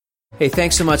Hey,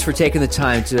 thanks so much for taking the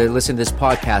time to listen to this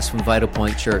podcast from Vital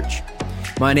Point Church.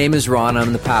 My name is Ron.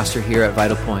 I'm the pastor here at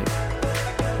Vital Point.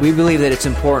 We believe that it's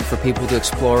important for people to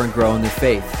explore and grow in their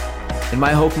faith. And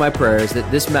my hope, my prayer is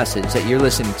that this message that you're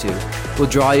listening to will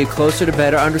draw you closer to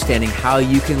better understanding how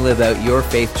you can live out your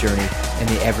faith journey in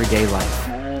the everyday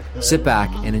life. Sit back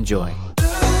and enjoy.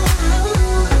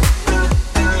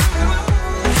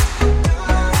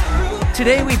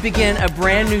 Today we begin a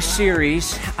brand new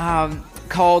series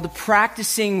called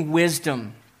Practicing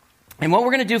Wisdom. And what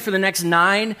we're going to do for the next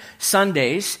 9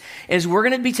 Sundays is we're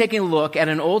going to be taking a look at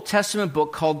an Old Testament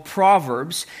book called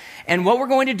Proverbs. And what we're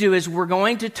going to do is we're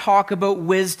going to talk about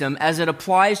wisdom as it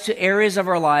applies to areas of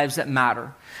our lives that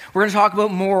matter. We're going to talk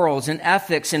about morals and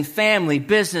ethics and family,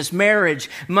 business, marriage,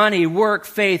 money, work,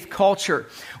 faith, culture.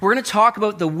 We're going to talk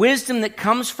about the wisdom that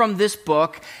comes from this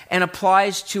book and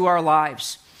applies to our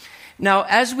lives. Now,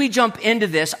 as we jump into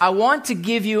this, I want to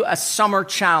give you a summer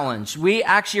challenge. We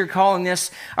actually are calling this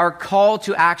our call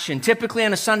to action. Typically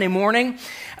on a Sunday morning,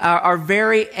 our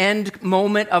very end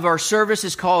moment of our service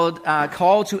is called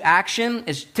call to action.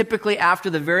 It's typically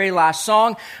after the very last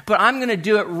song, but I'm going to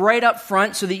do it right up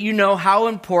front so that you know how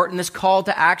important this call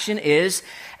to action is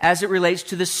as it relates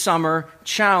to the summer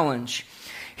challenge.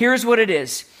 Here's what it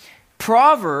is.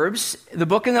 Proverbs, the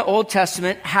book in the Old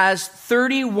Testament, has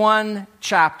 31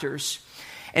 chapters.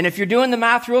 And if you're doing the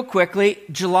math real quickly,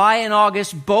 July and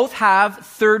August both have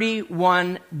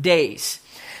 31 days.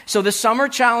 So the summer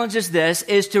challenge is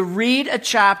to read a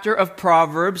chapter of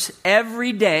Proverbs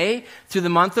every day through the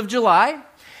month of July,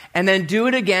 and then do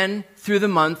it again through the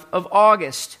month of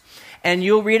August. And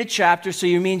you'll read a chapter, so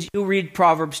it means you'll read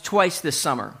Proverbs twice this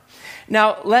summer.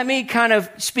 Now, let me kind of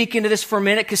speak into this for a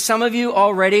minute, because some of you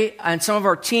already, and some of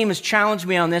our team has challenged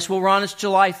me on this. Well, Ron, it's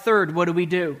July 3rd. What do we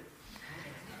do?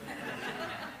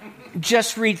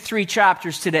 Just read 3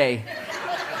 chapters today.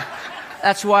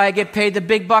 That's why I get paid the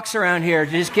big bucks around here,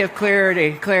 to just give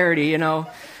clarity, you know.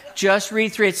 Just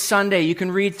read 3. It's Sunday. You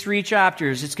can read 3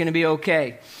 chapters. It's going to be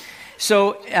okay.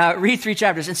 So read 3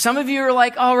 chapters. And some of you are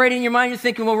like already in your mind, you're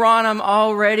thinking, well, Ron, I'm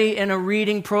already in a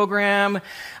reading program.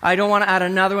 I don't want to add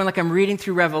another one. Like I'm reading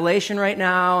through Revelation right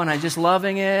now and I'm just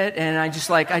loving it. And I just,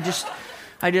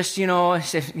 you know,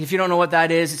 if you don't know what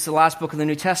that is, it's the last book of the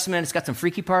New Testament. It's got some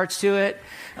freaky parts to it.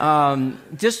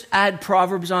 Just add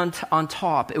Proverbs on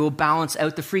top. It will balance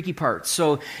out the freaky parts.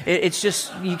 So it's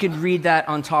just, you could read that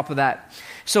on top of that.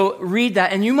 So read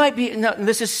that, and you might be, no,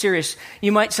 this is serious,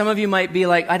 some of you might be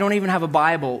like, I don't even have a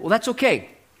Bible. Well, that's okay,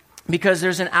 because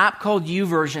there's an app called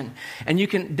YouVersion, and you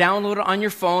can download it on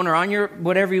your phone or on your,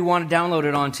 whatever you want to download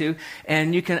it onto,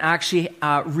 and you can actually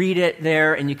read it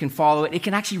there, and you can follow it. It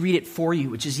can actually read it for you,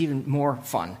 which is even more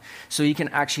fun. So you can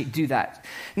actually do that.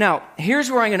 Now, here's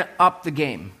where I'm going to up the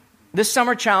game. This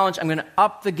summer challenge, I'm going to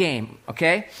up the game,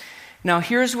 okay? Now,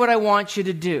 here's what I want you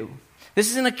to do.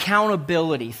 This is an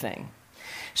accountability thing.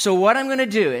 So what I'm going to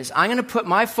do is I'm going to put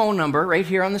my phone number right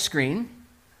here on the screen.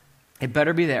 It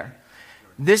better be there.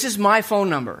 This is my phone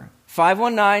number,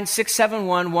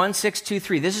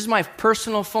 519-671-1623. This is my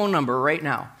personal phone number right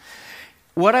now.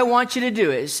 What I want you to do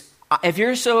is, if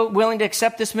you're so willing to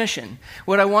accept this mission,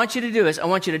 what I want you to do is I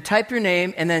want you to type your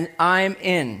name and then I'm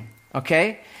in,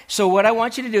 okay? So what I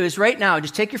want you to do is right now,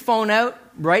 just take your phone out,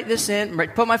 write this in,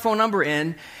 put my phone number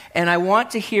in, and I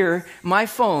want to hear my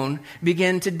phone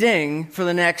begin to ding for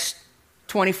the next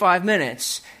 25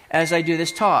 minutes as I do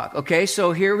this talk. Okay,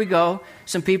 so here we go.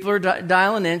 Some people are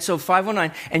dialing in, so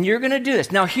 519, and you're going to do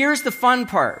this. Now, here's the fun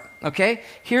part, okay?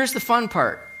 Here's the fun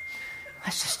part.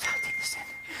 Let's just take this in.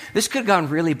 This could have gone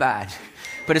really bad,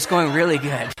 but it's going really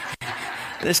good.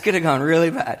 This could have gone really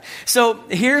bad. So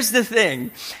here's the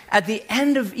thing. At the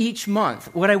end of each month,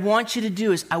 what I want you to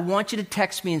do is I want you to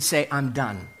text me and say, I'm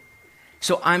done.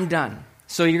 So I'm done.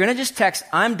 So you're going to just text,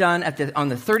 I'm done on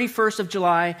the 31st of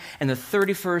July and the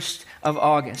 31st of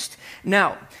August.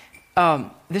 Now,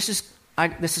 this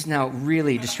is now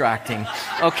really distracting.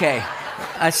 Okay.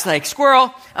 It's like,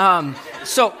 squirrel.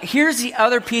 So here's the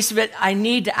other piece of it. I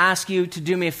need to ask you to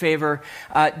do me a favor.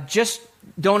 Just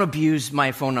don't abuse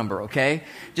my phone number, okay?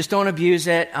 Just don't abuse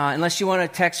it. Unless you want to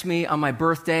text me on my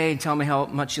birthday and tell me how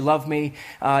much you love me,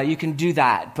 you can do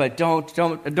that. But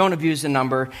don't abuse the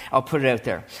number. I'll put it out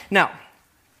there. Now,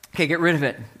 okay, get rid of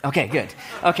it. Okay, good.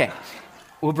 Okay,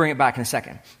 we'll bring it back in a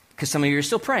second, because some of you are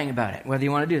still praying about it, whether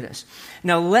you want to do this.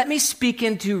 Now, let me speak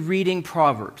into reading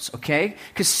Proverbs, okay?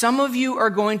 Because some of you are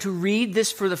going to read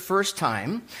this for the first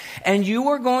time, and you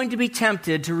are going to be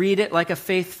tempted to read it like a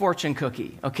faith fortune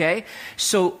cookie, okay?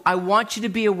 So I want you to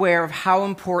be aware of how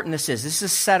important this is. This is a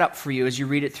setup for you as you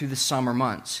read it through the summer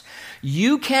months.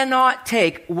 You cannot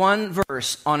take one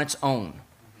verse on its own.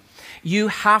 you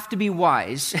have to be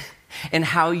wise in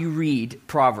how you read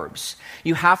Proverbs.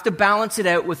 You have to balance it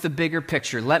out with the bigger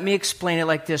picture. Let me explain it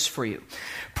like this for you.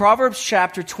 Proverbs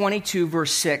chapter 22,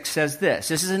 verse 6 says this.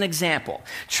 This is an example.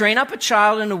 Train up a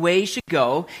child in the way he should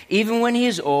go. Even when he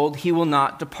is old, he will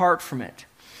not depart from it.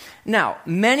 Now,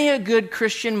 many a good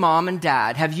Christian mom and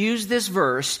dad have used this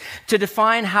verse to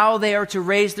define how they are to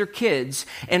raise their kids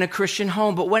in a Christian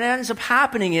home. But what ends up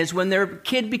happening is when their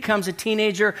kid becomes a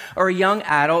teenager or a young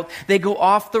adult, they go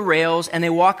off the rails and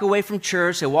they walk away from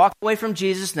church, they walk away from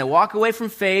Jesus, and they walk away from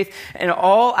faith and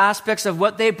all aspects of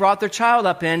what they brought their child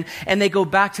up in. And they go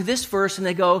back to this verse and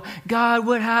they go, God,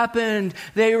 what happened?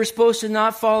 They were supposed to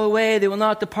not fall away. They will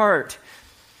not depart.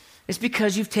 It's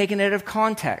because you've taken it out of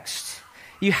context.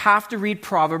 You have to read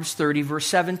Proverbs 30, verse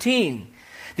 17.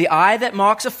 The eye that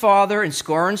mocks a father and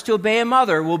scorns to obey a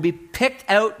mother will be picked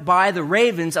out by the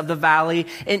ravens of the valley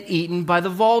and eaten by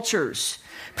the vultures.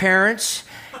 Parents,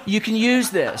 you can use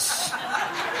this.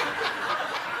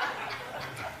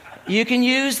 You can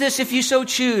use this if you so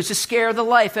choose to scare the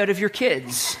life out of your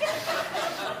kids.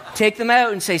 Take them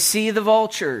out and say, see the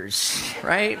vultures,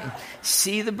 right?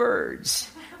 See the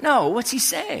birds. No, what's he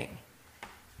saying?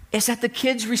 Is that the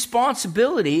kid's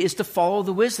responsibility is to follow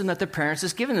the wisdom that the parents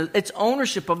has given them. It's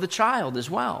ownership of the child as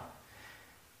well.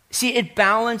 See, it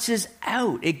balances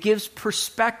out. It gives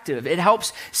perspective. It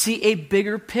helps see a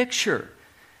bigger picture.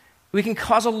 We can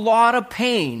cause a lot of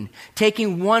pain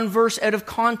taking one verse out of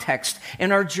context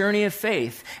in our journey of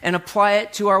faith and apply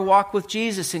it to our walk with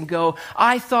Jesus and go,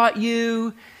 I thought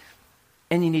you,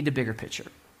 and you need a bigger picture.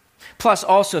 Plus,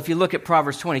 also, if you look at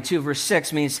Proverbs 22, verse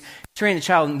 6, means train the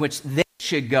child in which they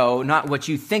should go, not what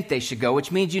you think they should go,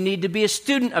 which means you need to be a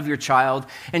student of your child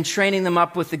and training them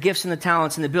up with the gifts and the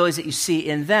talents and the abilities that you see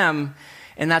in them.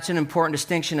 And that's an important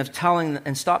distinction of telling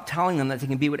and stop telling them that they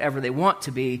can be whatever they want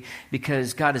to be,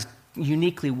 because God has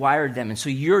uniquely wired them. And so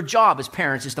your job as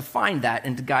parents is to find that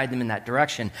and to guide them in that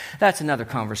direction. That's another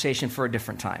conversation for a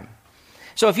different time.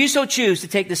 So if you so choose to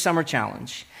take this summer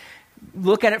challenge,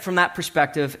 look at it from that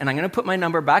perspective, and I'm going to put my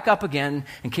number back up again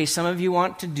in case some of you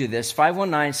want to do this,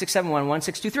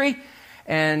 519-671-1623,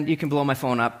 and you can blow my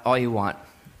phone up all you want,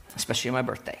 especially on my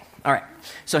birthday. All right,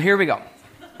 so here we go,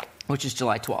 which is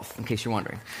July 12th, in case you're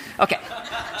wondering. Okay,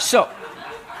 so,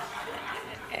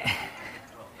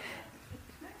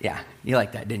 yeah, you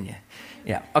like that, didn't you?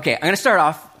 Yeah, okay, I'm going to start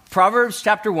off. Proverbs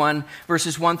chapter 1,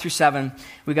 verses 1 through 7.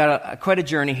 We got quite a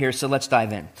journey here, so let's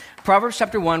dive in. Proverbs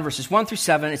chapter 1, verses 1 through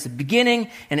 7. It's the beginning,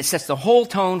 and it sets the whole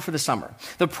tone for the summer.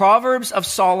 The Proverbs of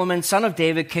Solomon, son of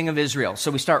David, king of Israel.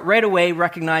 So we start right away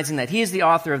recognizing that he is the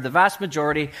author of the vast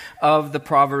majority of the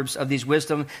Proverbs of these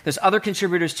wisdom. There's other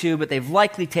contributors too, but they've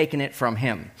likely taken it from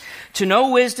him. To know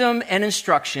wisdom and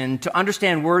instruction, to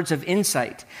understand words of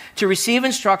insight, to receive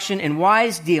instruction in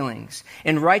wise dealings,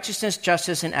 in righteousness,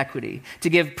 justice, and equity, to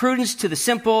give prudence to the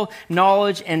simple,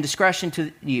 knowledge and discretion to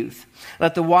the youth.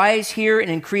 Let the wise hear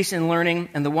and increase in learning,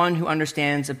 and the one who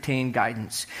understands obtain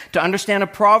guidance. To understand a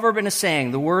proverb and a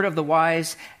saying, the word of the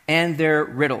wise and their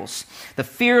riddles. The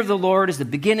fear of the Lord is the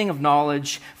beginning of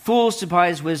knowledge. Fools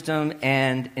despise wisdom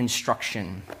and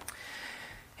instruction.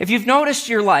 If you've noticed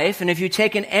your life, and if you've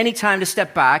taken any time to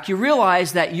step back, you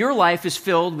realize that your life is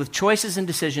filled with choices and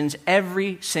decisions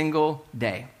every single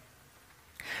day.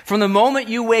 From the moment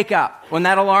you wake up, when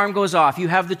that alarm goes off, you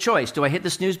have the choice. Do I hit the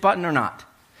snooze button or not?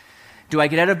 Do I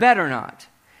get out of bed or not?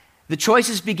 The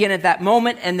choices begin at that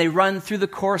moment, and they run through the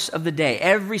course of the day.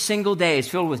 Every single day is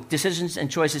filled with decisions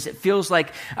and choices. It feels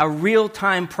like a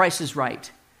real-time Price is Right,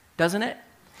 doesn't it?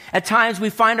 At times, we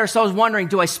find ourselves wondering,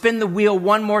 do I spin the wheel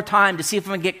one more time to see if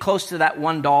I can get close to that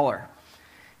 $1?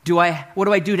 What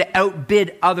do I do to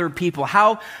outbid other people?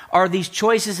 How are these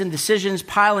choices and decisions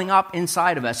piling up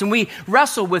inside of us? And we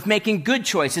wrestle with making good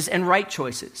choices and right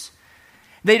choices.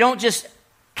 They don't just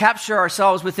capture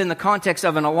ourselves within the context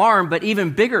of an alarm, but even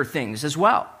bigger things as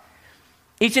well.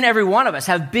 Each and every one of us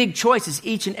have big choices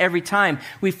each and every time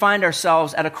we find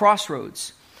ourselves at a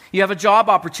crossroads. You have a job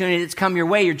opportunity that's come your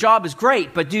way. Your job is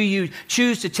great, but do you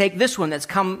choose to take this one that's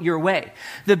come your way?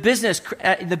 Your business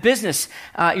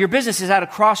is at a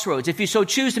crossroads. If you so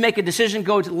choose to make a decision,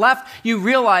 go to the left, you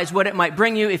realize what it might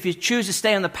bring you. If you choose to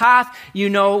stay on the path, you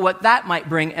know what that might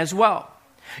bring as well.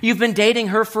 You've been dating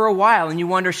her for a while and you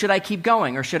wonder, should I keep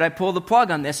going or should I pull the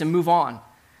plug on this and move on?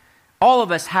 All of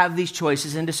us have these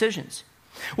choices and decisions.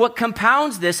 What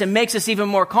compounds this and makes this even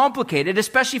more complicated,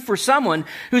 especially for someone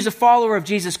who's a follower of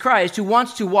Jesus Christ, who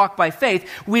wants to walk by faith,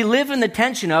 we live in the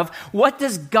tension of, what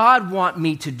does God want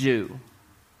me to do?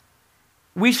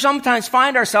 We sometimes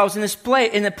find ourselves in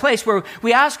the place where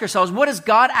we ask ourselves, what does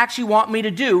God actually want me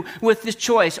to do with this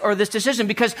choice or this decision?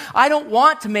 Because I don't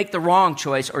want to make the wrong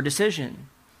choice or decision.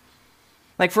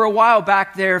 Like for a while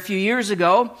back there, a few years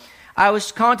ago, I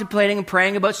was contemplating and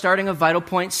praying about starting a Vital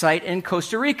Point site in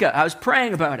Costa Rica. I was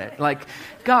praying about it. Like,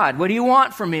 God, what do you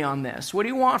want from me on this? What do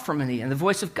you want from me? And the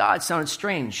voice of God sounded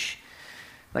strange,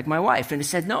 like my wife. And it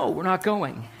said, no, we're not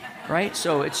going, right?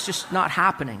 So it's just not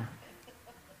happening.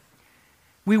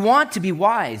 We want to be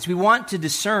wise. We want to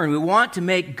discern. We want to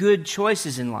make good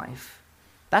choices in life.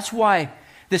 That's why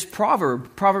this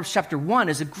Proverbs chapter 1,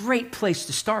 is a great place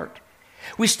to start.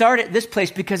 We start at this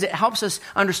place because it helps us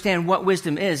understand what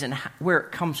wisdom is and where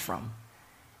it comes from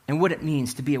and what it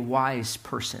means to be a wise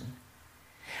person.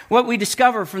 What we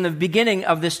discover from the beginning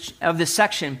of this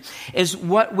section is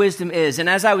what wisdom is. And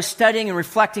as I was studying and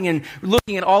reflecting and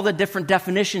looking at all the different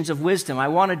definitions of wisdom, I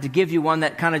wanted to give you one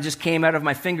that kind of just came out of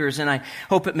my fingers, and I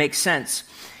hope it makes sense.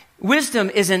 Wisdom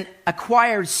is an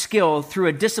acquired skill through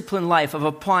a disciplined life of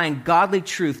applying godly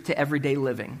truth to everyday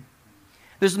living.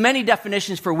 There's many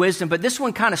definitions for wisdom, but this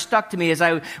one kind of stuck to me as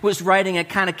I was writing. It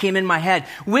kind of came in my head.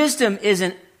 Wisdom is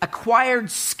an acquired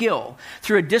skill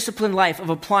through a disciplined life of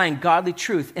applying godly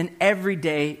truth in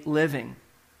everyday living.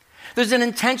 There's an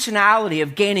intentionality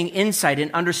of gaining insight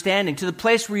and understanding to the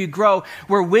place where you grow,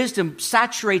 where wisdom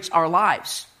saturates our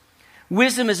lives.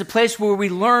 Wisdom is a place where we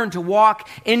learn to walk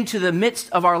into the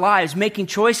midst of our lives, making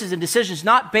choices and decisions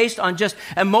not based on just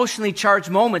emotionally charged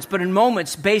moments, but in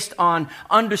moments based on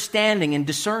understanding and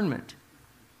discernment.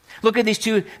 Look at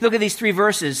these three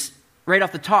verses right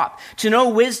off the top. To know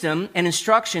wisdom and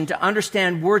instruction, to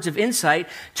understand words of insight,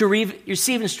 to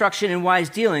receive instruction in wise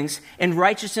dealings, in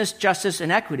righteousness, justice,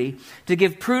 and equity, to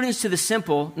give prudence to the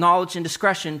simple, knowledge and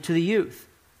discretion to the youth.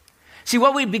 See,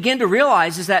 what we begin to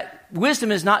realize is that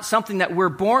wisdom is not something that we're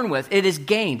born with. It is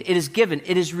gained, it is given,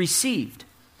 it is received.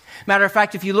 Matter of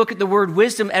fact, if you look at the word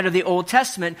wisdom out of the Old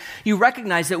Testament, you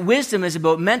recognize that wisdom is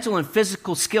about mental and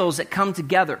physical skills that come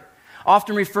together,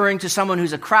 often referring to someone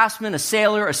who's a craftsman, a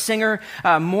sailor, a singer,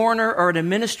 a mourner, or an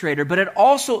administrator. But it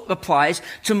also applies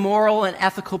to moral and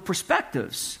ethical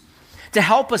perspectives to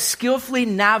help us skillfully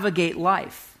navigate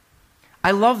life.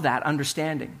 I love that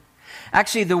understanding.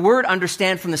 Actually, the word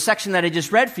understand from the section that I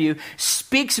just read for you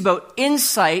speaks about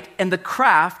insight and the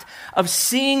craft of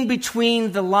seeing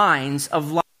between the lines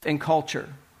of life and culture.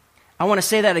 I want to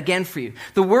say that again for you.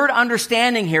 The word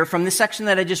understanding here from this section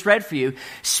that I just read for you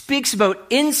speaks about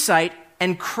insight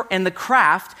and the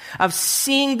craft of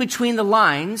seeing between the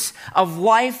lines of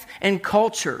life and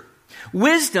culture.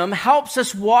 Wisdom helps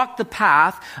us walk the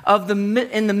path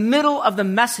in the middle of the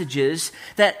messages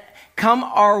that come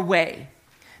our way.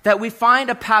 That we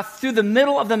find a path through the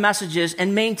middle of the messages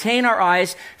and maintain our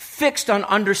eyes fixed on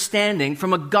understanding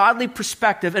from a godly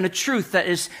perspective and a truth that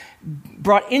is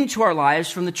brought into our lives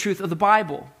from the truth of the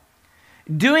Bible.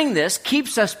 Doing this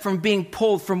keeps us from being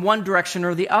pulled from one direction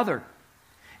or the other.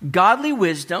 Godly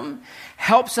wisdom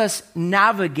helps us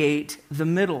navigate the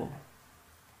middle,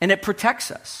 and it protects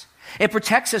us. It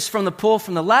protects us from the pull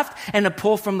from the left and the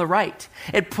pull from the right.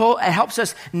 It helps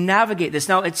us navigate this.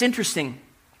 Now, it's interesting.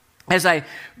 As I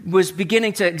was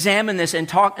beginning to examine this and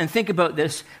talk and think about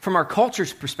this from our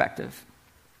culture's perspective,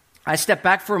 I stepped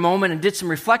back for a moment and did some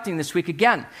reflecting this week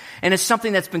again. And it's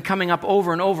something that's been coming up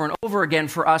over and over and over again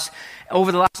for us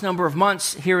over the last number of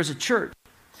months here as a church.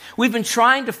 We've been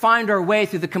trying to find our way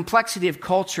through the complexity of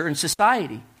culture and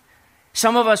society.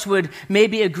 Some of us would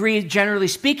maybe agree, generally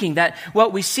speaking, that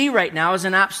what we see right now is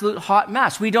an absolute hot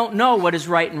mess. We don't know what is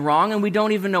right and wrong, and we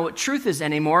don't even know what truth is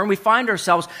anymore, and we find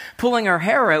ourselves pulling our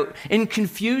hair out in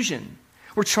confusion.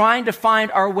 We're trying to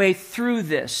find our way through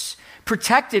this,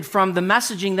 protected from the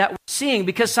messaging that we're seeing,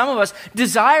 because some of us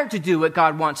desire to do what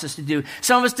God wants us to do.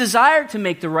 Some of us desire to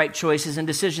make the right choices and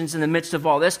decisions in the midst of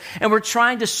all this, and we're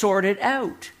trying to sort it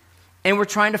out. And we're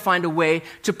trying to find a way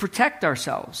to protect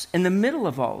ourselves in the middle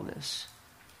of all of this.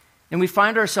 And we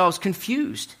find ourselves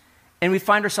confused. And we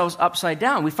find ourselves upside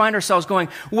down. We find ourselves going,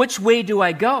 which way do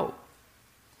I go?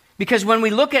 Because when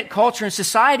we look at culture and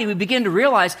society, we begin to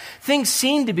realize things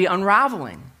seem to be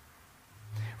unraveling.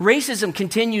 Racism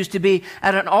continues to be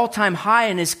at an all-time high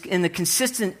and is in the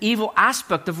consistent evil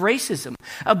aspect of racism.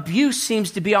 Abuse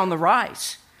seems to be on the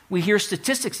rise. We hear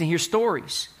statistics and hear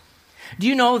stories. Do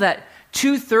you know that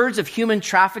 2/3 of human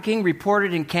trafficking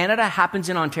reported in Canada happens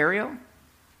in Ontario?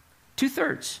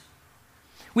 2/3.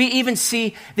 We even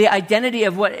see the identity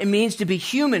of what it means to be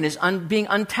human is being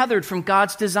untethered from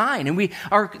God's design. And we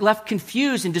are left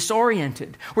confused and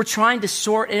disoriented. We're trying to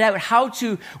sort it out, how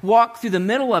to walk through the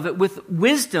middle of it with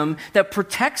wisdom that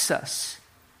protects us.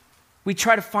 We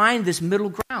try to find this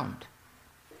middle ground.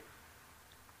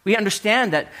 We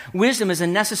understand that wisdom is a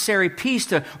necessary piece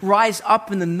to rise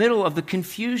up in the middle of the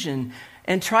confusion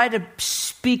and try to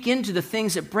speak into the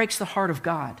things that breaks the heart of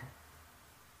God.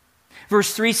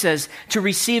 Verse 3 says, to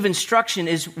receive instruction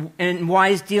is in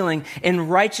wise dealing, in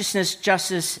righteousness,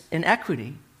 justice, and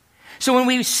equity. So when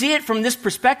we see it from this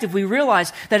perspective, we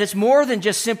realize that it's more than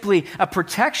just simply a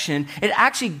protection. It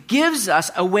actually gives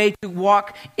us a way to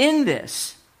walk in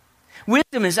this.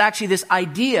 Wisdom is actually this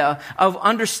idea of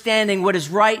understanding what is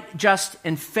right, just,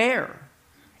 and fair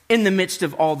in the midst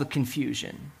of all the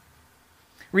confusion.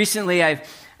 Recently,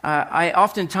 I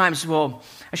oftentimes will,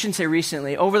 I shouldn't say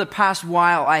recently, over the past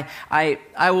while,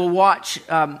 I will watch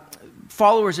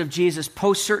followers of Jesus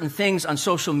post certain things on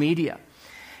social media.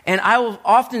 And I will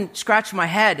often scratch my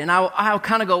head and I'll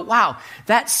kind of go, wow,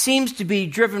 that seems to be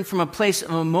driven from a place of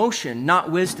emotion,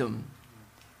 not wisdom.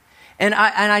 And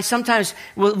I sometimes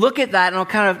will look at that and I'll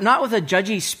kind of, not with a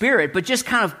judgy spirit, but just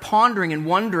kind of pondering and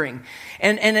wondering.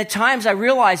 And at times I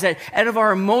realize that out of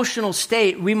our emotional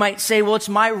state, we might say, well, it's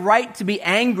my right to be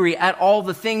angry at all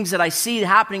the things that I see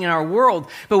happening in our world.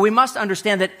 But we must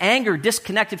understand that anger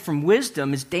disconnected from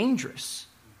wisdom is dangerous.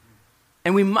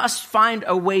 And we must find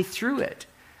a way through it.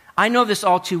 I know this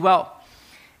all too well.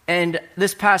 And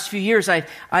this past few years, I've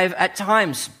at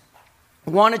times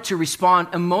wanted to respond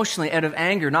emotionally out of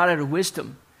anger, not out of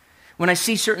wisdom. When I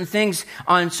see certain things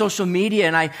on social media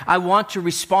and I want to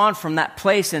respond from that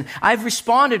place, and I've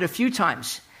responded a few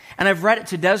times, and I've read it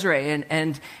to Desiree,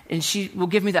 and she will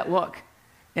give me that look.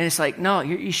 And it's like, no,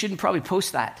 you shouldn't probably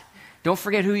post that. Don't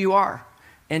forget who you are.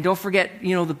 And don't forget,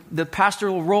 the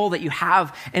pastoral role that you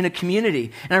have in a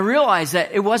community. And I realized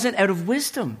that it wasn't out of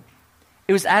wisdom.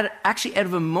 It was actually out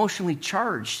of emotionally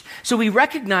charged. So we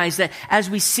recognize that as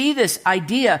we see this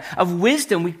idea of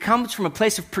wisdom, we come from a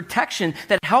place of protection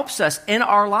that helps us in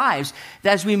our lives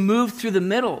as we move through the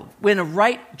middle in a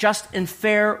right, just, and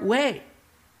fair way.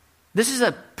 This is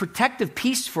a protective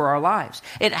piece for our lives.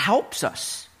 It helps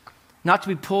us not to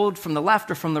be pulled from the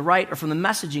left or from the right or from the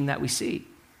messaging that we see.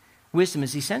 Wisdom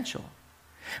is essential.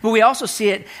 But we also see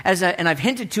it as and I've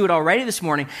hinted to it already this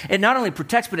morning, it not only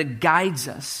protects, but it guides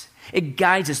us. It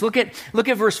guides us. Look at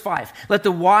verse 5. Let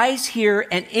the wise hear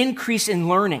and increase in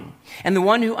learning, and the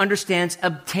one who understands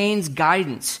obtains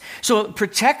guidance. So it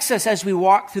protects us as we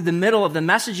walk through the middle of the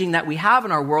messaging that we have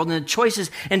in our world and the choices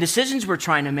and decisions we're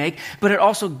trying to make, but it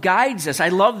also guides us. I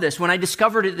love this. When I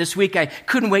discovered it this week, I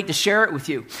couldn't wait to share it with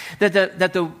you. That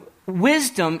the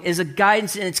wisdom is a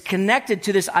guidance, and it's connected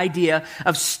to this idea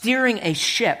of steering a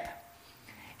ship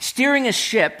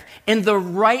in the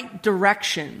right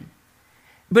direction.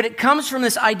 But it comes from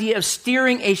this idea of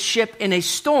steering a ship in a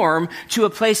storm to a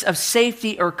place of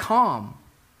safety or calm.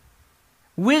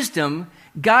 Wisdom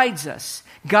guides us.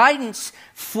 Guidance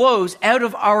flows out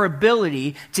of our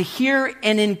ability to hear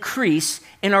and increase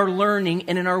in our learning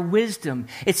and in our wisdom.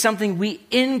 It's something we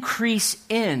increase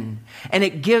in, and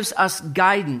it gives us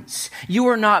guidance. You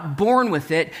are not born with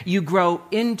it, you grow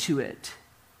into it.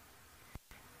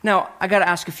 Now, I got to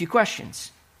ask a few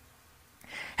questions.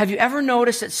 Have you ever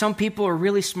noticed that some people are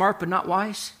really smart but not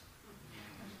wise?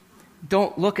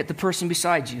 Don't look at the person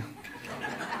beside you.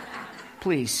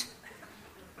 Please.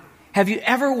 Have you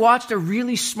ever watched a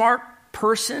really smart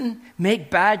person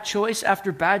make bad choice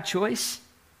after bad choice?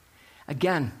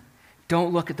 Again,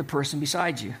 don't look at the person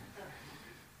beside you.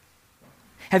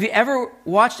 Have you ever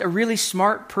watched a really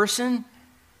smart person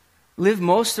live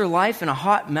most of their life in a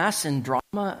hot mess and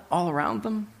drama all around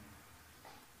them?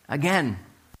 Again,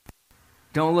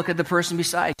 don't look at the person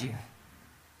beside you.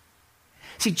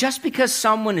 See, just because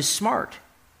someone is smart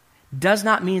does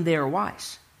not mean they are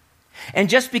wise. And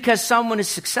just because someone is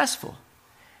successful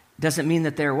doesn't mean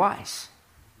that they're wise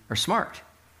or smart.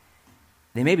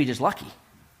 They may be just lucky.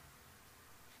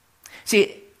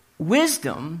 See,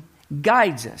 wisdom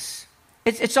guides us.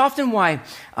 It's often why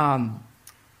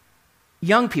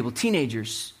young people,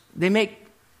 teenagers, they make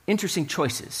interesting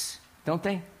choices, don't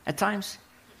they, at times?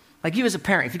 Like you as a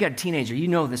parent, if you got a teenager, you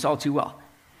know this all too well.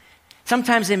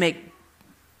 Sometimes they make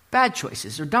bad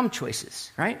choices or dumb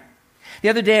choices, right? The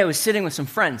other day I was sitting with some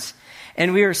friends,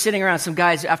 and we were sitting around some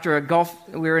guys after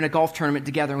we were in a golf tournament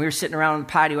together, and we were sitting around on the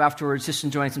patio afterwards just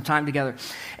enjoying some time together.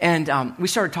 And we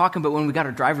started talking about when we got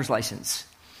our driver's license.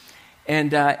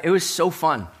 And it was so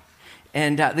fun.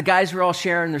 And the guys were all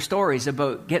sharing their stories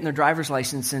about getting their driver's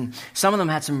license, and some of them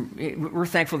had we're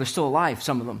thankful they're still alive,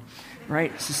 some of them,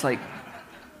 right? It's just like,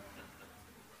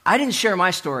 I didn't share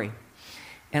my story.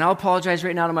 And I'll apologize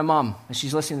right now to my mom as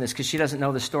she's listening to this because she doesn't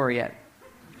know the story yet.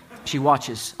 She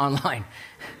watches online.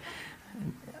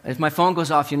 If my phone goes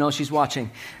off, you know she's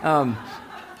watching. My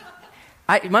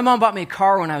mom bought me a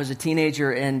car when I was a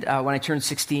teenager and when I turned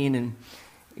 16 and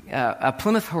a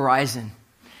Plymouth Horizon.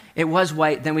 It was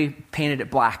white, then we painted it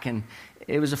black, and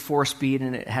it was a 4-speed,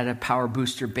 and it had a power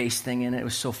booster base thing in it. It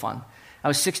was so fun. I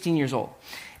was 16 years old.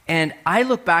 And I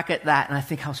look back at that, and I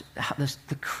think how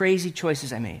the crazy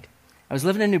choices I made. I was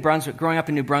living in New Brunswick, growing up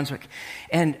in New Brunswick,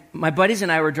 and my buddies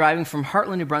and I were driving from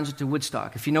Heartland, New Brunswick to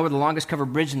Woodstock. If you know where the longest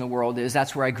covered bridge in the world is,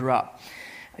 that's where I grew up.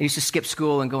 I used to skip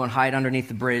school and go and hide underneath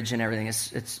the bridge and everything.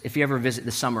 It's if you ever visit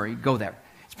this summer, you go there.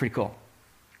 It's pretty cool.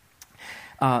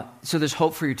 So there's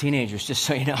hope for your teenagers, just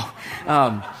so you know.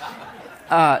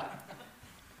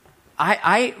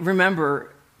 I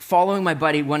remember following my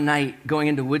buddy one night going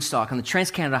into Woodstock on the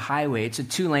Trans-Canada Highway. It's a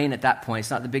 2-lane at that point.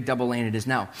 It's not the big double lane it is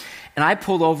now. And I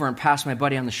pulled over and passed my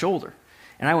buddy on the shoulder.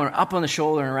 And I went up on the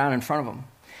shoulder and around in front of him,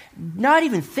 not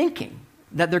even thinking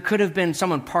that there could have been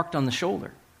someone parked on the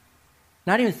shoulder.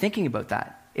 Not even thinking about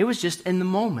that. It was just in the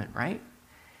moment, right?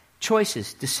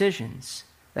 Choices, decisions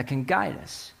that can guide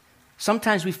us.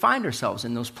 Sometimes we find ourselves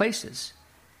in those places.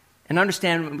 And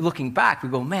understand, looking back, we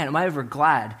go, man, am I ever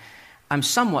glad I'm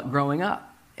somewhat growing up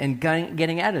and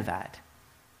getting out of that.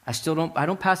 I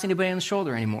don't pass anybody on the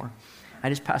shoulder anymore. I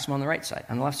just pass them on the right side,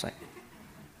 on the left side.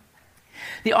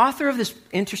 The author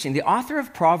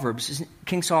of Proverbs is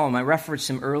King Solomon. I referenced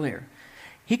him earlier.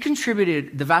 He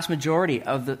contributed the vast majority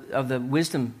of the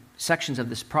wisdom sections of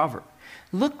this proverb.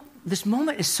 Look, this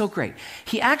moment is so great.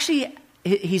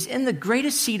 He's in the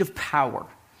greatest seat of power.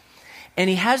 And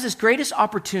he has this greatest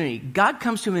opportunity. God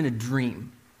comes to him in a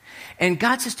dream. And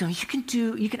God says to him,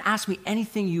 you can ask me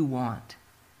anything you want.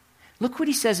 Look what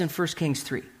he says in 1 Kings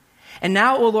 3. And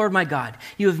now, O Lord my God,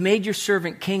 you have made your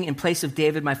servant king in place of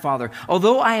David my father.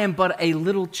 Although I am but a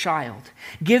little child,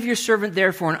 give your servant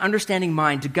therefore an understanding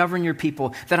mind to govern your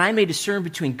people, that I may discern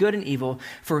between good and evil,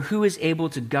 for who is able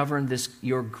to govern this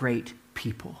your great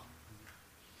people?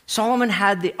 Solomon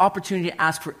had the opportunity to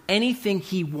ask for anything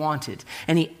he wanted,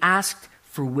 and he asked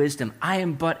for wisdom. I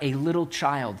am but a little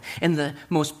child. In the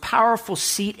most powerful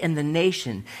seat in the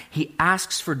nation, he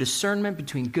asks for discernment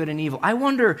between good and evil. I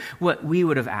wonder what we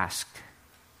would have asked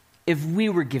if we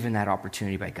were given that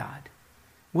opportunity by God.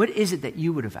 What is it that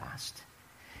you would have asked?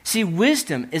 See,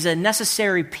 wisdom is a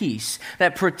necessary piece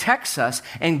that protects us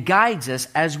and guides us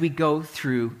as we go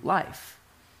through life.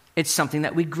 It's something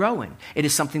that we grow in. It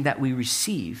is something that we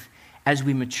receive as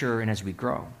we mature and as we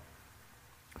grow.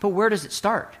 But where does it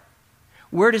start?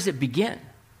 Where does it begin?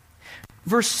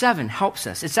 Verse 7 helps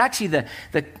us. It's actually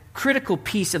the critical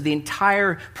piece of the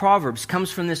entire Proverbs comes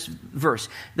from this verse.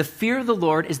 The fear of the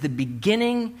Lord is the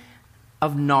beginning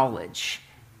of knowledge.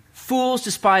 Fools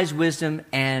despise wisdom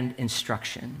and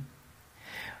instruction.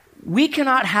 We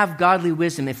cannot have godly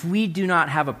wisdom if we do not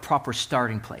have a proper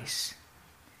starting place.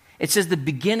 It says the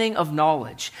beginning of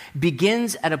knowledge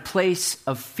begins at a place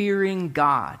of fearing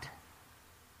God.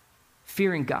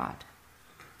 Fearing God.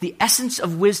 The essence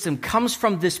of wisdom comes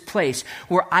from this place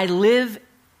where I live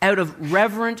out of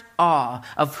reverent awe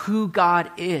of who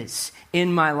God is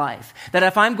in my life. That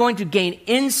if I'm going to gain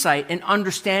insight and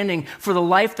understanding for the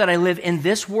life that I live in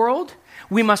this world,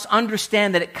 we must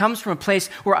understand that it comes from a place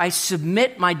where I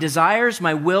submit my desires,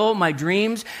 my will, my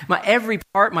dreams, my every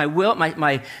part, my will,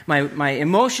 my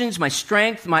emotions, my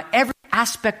strength, my every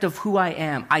aspect of who I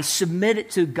am. I submit it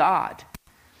to God.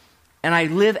 And I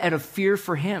live out of fear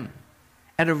for Him,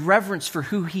 out of reverence for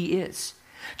who He is.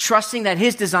 Trusting that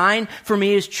His design for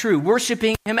me is true.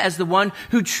 Worshiping Him as the one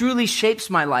who truly shapes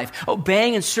my life.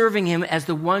 Obeying and serving Him as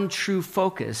the one true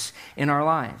focus in our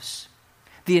lives.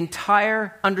 The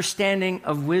entire understanding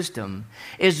of wisdom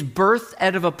is birthed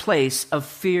out of a place of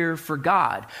fear for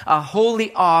God, a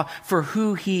holy awe for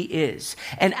who He is.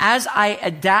 And as I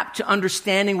adapt to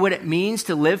understanding what it means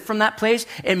to live from that place,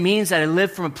 it means that I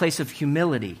live from a place of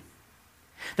humility.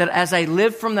 That as I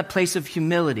live from the place of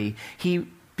humility, He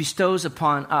bestows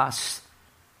upon us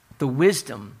the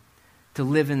wisdom to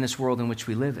live in this world in which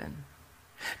we live in.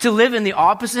 To live in the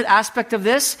opposite aspect of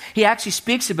this, He actually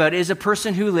speaks about it as a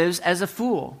person who lives as a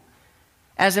fool.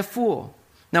 As a fool.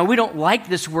 Now, we don't like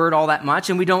this word all that much,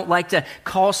 and we don't like to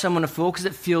call someone a fool because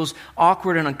it feels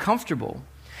awkward and uncomfortable.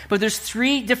 But there's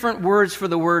 3 different words for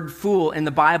the word fool in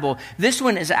the Bible. This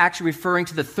one is actually referring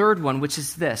to the third one, which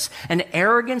is this: an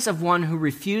arrogance of one who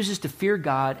refuses to fear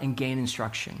God and gain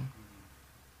instruction.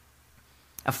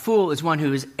 A fool is one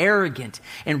who is arrogant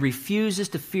and refuses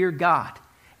to fear God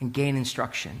and gain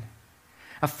instruction.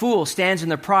 A fool stands in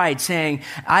their pride saying,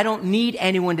 I don't need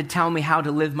anyone to tell me how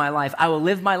to live my life. I will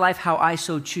live my life how I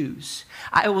so choose.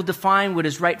 I will define what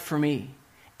is right for me,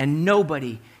 and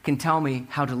nobody can tell me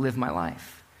how to live my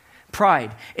life.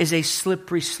 Pride is a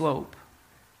slippery slope.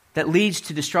 that leads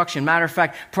to destruction. Matter of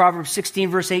fact, Proverbs 16,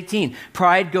 verse 18,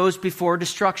 pride goes before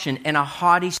destruction and a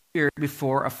haughty spirit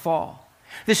before a fall.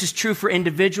 This is true for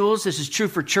individuals. This is true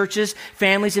for churches,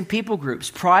 families, and people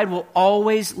groups. Pride will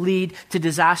always lead to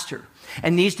disaster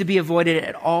and needs to be avoided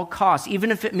at all costs,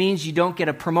 even if it means you don't get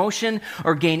a promotion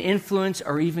or gain influence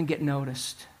or even get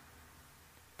noticed.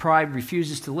 Pride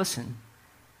refuses to listen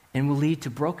and will lead to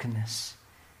brokenness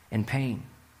and pain.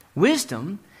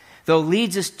 Wisdom, though,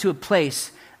 leads us to a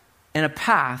place and a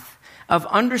path of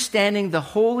understanding the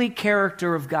holy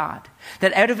character of God.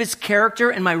 That out of his character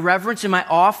and my reverence and my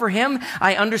awe for him,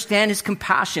 I understand his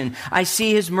compassion. I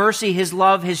see his mercy, his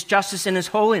love, his justice, and his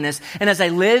holiness. And as I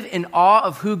live in awe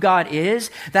of who God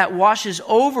is, that washes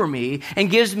over me and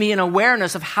gives me an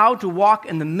awareness of how to walk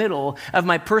in the middle of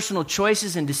my personal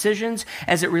choices and decisions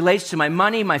as it relates to my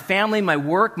money, my family, my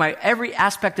work, my every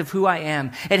aspect of who I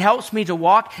am. It helps me to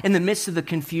walk in the midst of the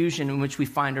confusion in which we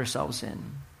find ourselves in.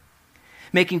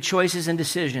 Making choices and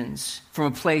decisions from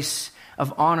a place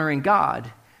of honoring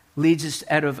God leads us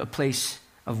out of a place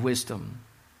of wisdom.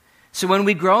 So when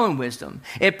we grow in wisdom,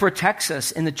 it protects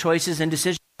us in the choices and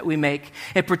decisions that we make.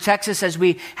 It protects us as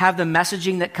we have the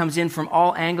messaging that comes in from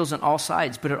all angles and all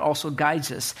sides, but it also guides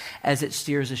us as it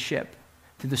steers a ship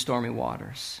through the stormy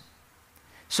waters.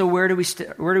 So where do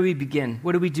we begin?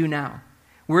 What do we do now?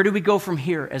 Where do we go from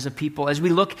here as a people as we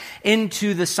look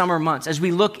into the summer months, as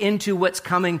we look into what's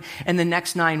coming in the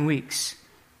next 9 weeks?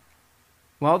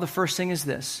 Well, the first thing is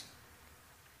this.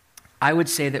 I would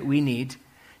say that we need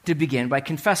to begin by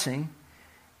confessing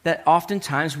that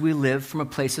oftentimes we live from a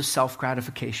place of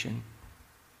self-gratification.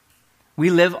 We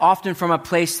live often from a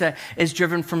place that is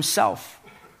driven from self,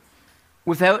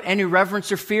 without any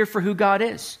reverence or fear for who God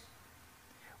is.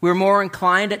 We're more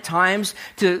inclined at times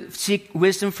to seek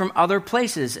wisdom from other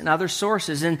places and other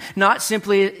sources, and not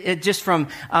simply just from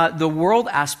the world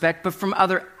aspect, but from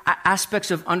other aspects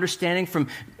of understanding from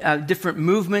different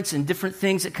movements and different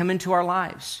things that come into our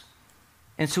lives.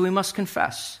 And so we must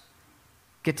confess,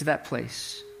 get to that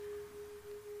place.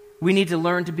 We need to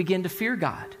learn to begin to fear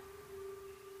God.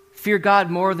 Fear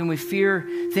God more than we fear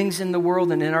things in the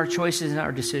world and in our choices and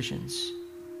our decisions.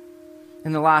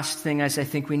 And the last thing I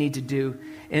think we need to do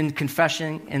in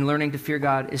confession and learning to fear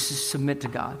God is to submit to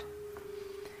God.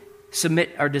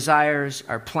 Submit our desires,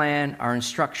 our plan, our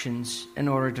instructions in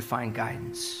order to find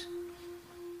guidance.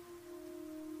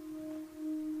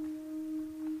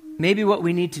 Maybe what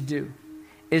we need to do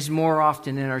is more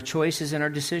often in our choices and our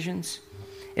decisions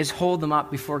is hold them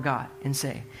up before God and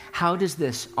say, how does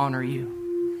this honor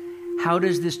you? How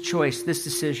does this choice, this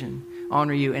decision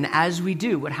honor you? And as we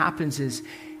do, what happens is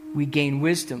we gain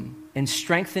wisdom and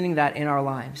strengthening that in our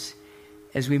lives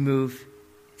as we move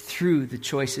through the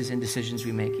choices and decisions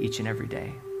we make each and every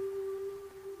day.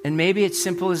 And maybe it's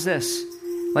simple as this,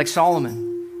 like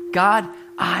Solomon. God,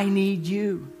 I need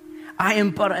you. I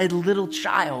am but a little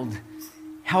child.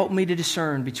 Help me to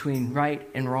discern between right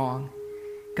and wrong.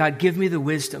 God, give me the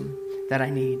wisdom that I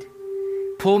need.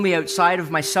 Pull me outside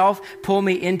of myself. Pull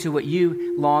me into what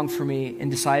you long for me and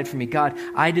decide for me. God,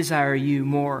 I desire you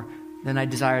more than I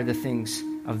desire the things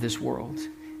of this world.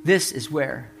 This is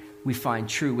where we find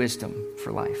true wisdom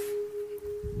for life.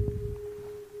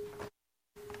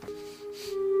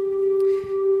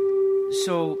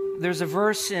 So there's a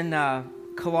verse in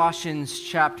Colossians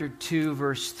chapter 2,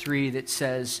 verse 3 that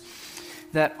says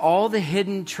that all the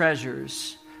hidden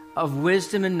treasures of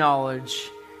wisdom and knowledge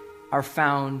are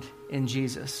found in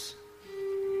Jesus.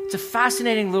 It's a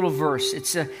fascinating little verse.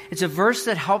 It's a verse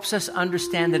that helps us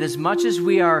understand that as much as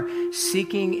we are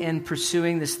seeking and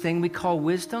pursuing this thing we call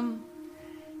wisdom,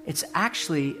 it's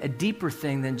actually a deeper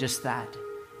thing than just that.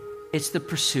 It's the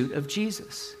pursuit of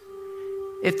Jesus.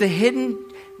 If the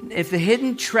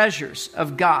hidden treasures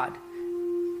of God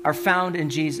are found in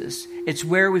Jesus, it's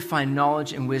where we find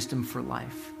knowledge and wisdom for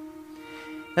life.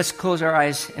 Let's close our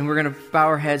eyes and we're going to bow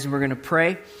our heads and we're going to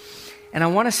pray. And I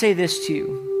want to say this to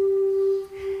you.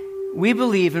 We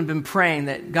believe and been praying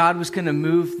that God was going to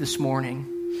move this morning,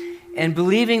 and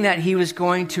believing that he was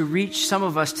going to reach some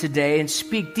of us today and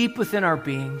speak deep within our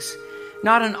beings.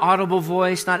 Not an audible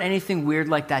voice, not anything weird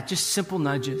like that, just simple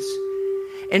nudges.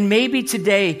 And maybe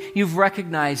today you've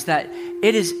recognized that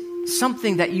it is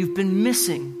something that you've been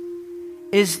missing,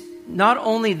 is not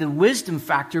only the wisdom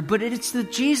factor, but it's the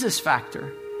Jesus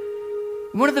factor.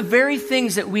 One of the very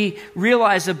things that we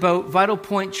realize about Vital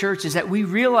Point Church is that we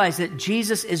realize that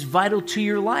Jesus is vital to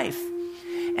your life,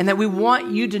 and that we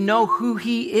want you to know who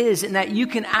he is, and that you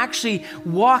can actually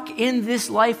walk in this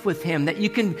life with him, that you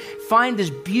can find this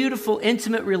beautiful,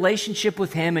 intimate relationship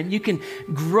with him, and you can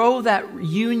grow that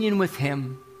union with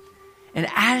him. And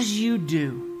as you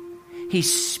do, He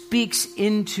speaks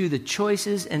into the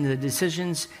choices and the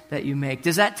decisions that you make.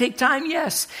 Does that take time?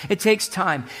 Yes, it takes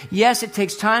time. Yes, it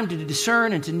takes time to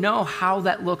discern and to know how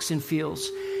that looks and feels.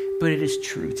 But it is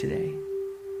true today.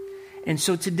 And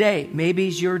so today, maybe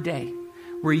is your day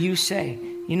where you say,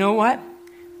 you know what?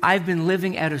 I've been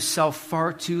living out of self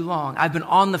far too long. I've been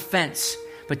on the fence.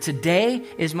 But today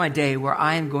is my day where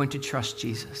I am going to trust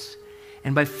Jesus.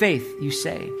 And by faith, you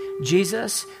say,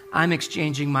 Jesus, I'm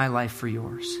exchanging my life for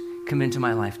yours. Come into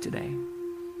my life today.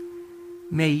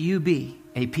 May you be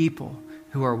a people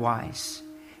who are wise.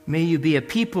 May you be a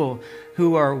people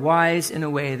who are wise in a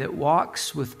way that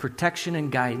walks with protection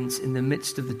and guidance in the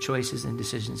midst of the choices and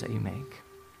decisions that you make.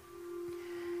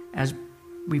 As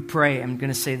we pray, I'm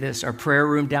going to say this. Our prayer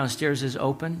room downstairs is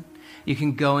open. You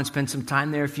can go and spend some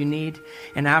time there if you need.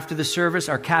 And after the service,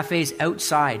 our cafe's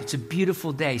outside. It's a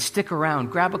beautiful day. Stick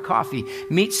around, grab a coffee,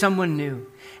 meet someone new.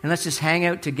 And let's just hang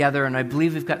out together. And I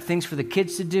believe we've got things for the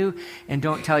kids to do. And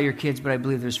don't tell your kids, but I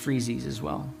believe there's freezies as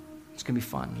well. It's going to be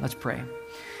fun. Let's pray.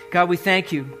 God, we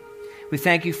thank you. We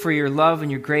thank you for your love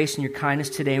and your grace and your kindness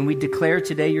today. And we declare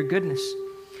today your goodness.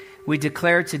 We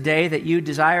declare today that you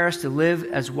desire us to live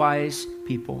as wise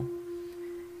people.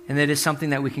 And that is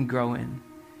something that we can grow in.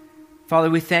 Father,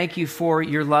 we thank you for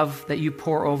your love that you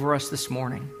pour over us this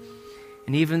morning.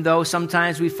 And even though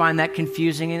sometimes we find that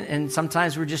confusing and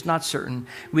sometimes we're just not certain,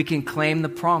 we can claim the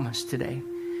promise today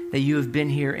that you have been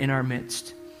here in our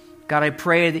midst. God, I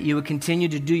pray that you would continue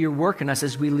to do your work in us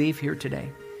as we leave here today.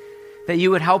 That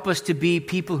you would help us to be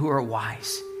people who are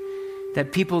wise.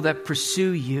 That people that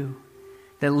pursue you,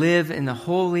 that live in the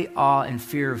holy awe and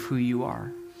fear of who you are.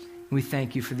 And we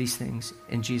thank you for these things.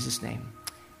 In Jesus' name,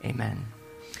 amen.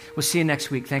 We'll see you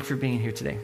next week. Thanks for being here today.